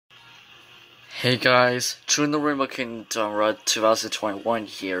Hey guys, True in the Rainbow Kingdom Red 2021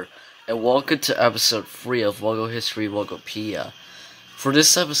 here, and welcome to episode 3 of Logo History Logopedia. For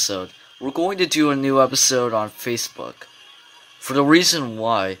this episode, we're going to do a new episode on Facebook. For the reason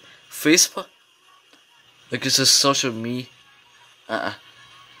why, Facebook is a social media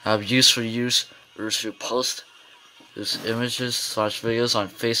have used for users to post these images / videos on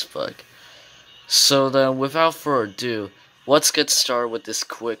Facebook. So then, without further ado, let's get started with this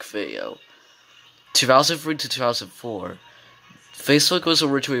quick video. 2003 to 2004, Facebook was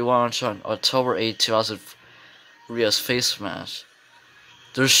originally launched on October 8, 2003 as FaceMash.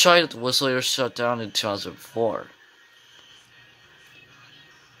 Their site was later shut down in 2004.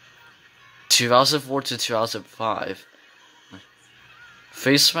 2004 to 2005,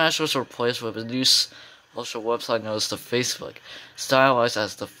 FaceMash was replaced with a new social website known as the Facebook, stylized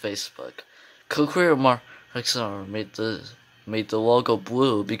as the Facebook. Co-creator Mark made the logo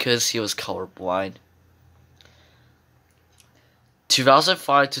blue because he was colorblind.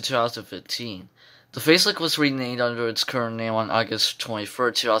 2005 to 2015, the Facebook was renamed under its current name on August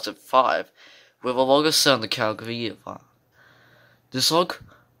 23, 2005, with a logo set on the Calgary font. This logo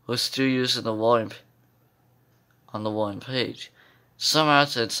was still used in the on the volume page. Some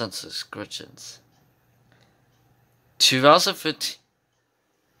ads had some subscriptions. 2015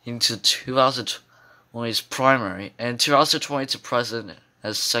 to 2020 is primary, and 2020 to present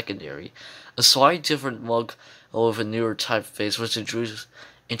as secondary. A slightly different logo with a newer typeface was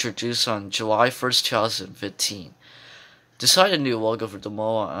introduced on July 1st, 2015. Decided a new logo for the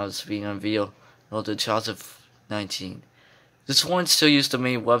mobile apps being unveiled in 2019. This one still used the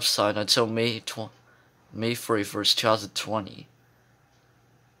main website until May 31st, 2020.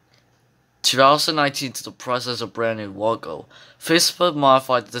 2019 to the present as a brand new logo. Facebook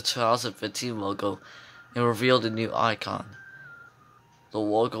modified the 2015 logo and revealed a new icon. The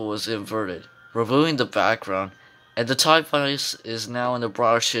logo was inverted, removing the background, and the typeface is now in a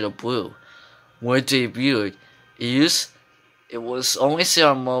brighter shade of blue. When it debuted, it was only seen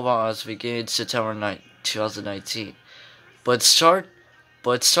on mobile apps beginning September 9, 2019, but started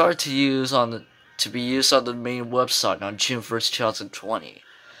to be used on the main website on June 1st, 2020.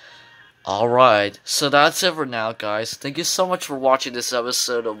 Alright, so that's it for now, guys. Thank you so much for watching this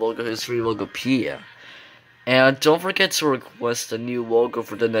episode of Logo History Logopedia. And don't forget to request a new logo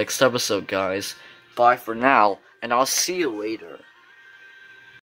for the next episode, guys. Bye for now, and I'll see you later.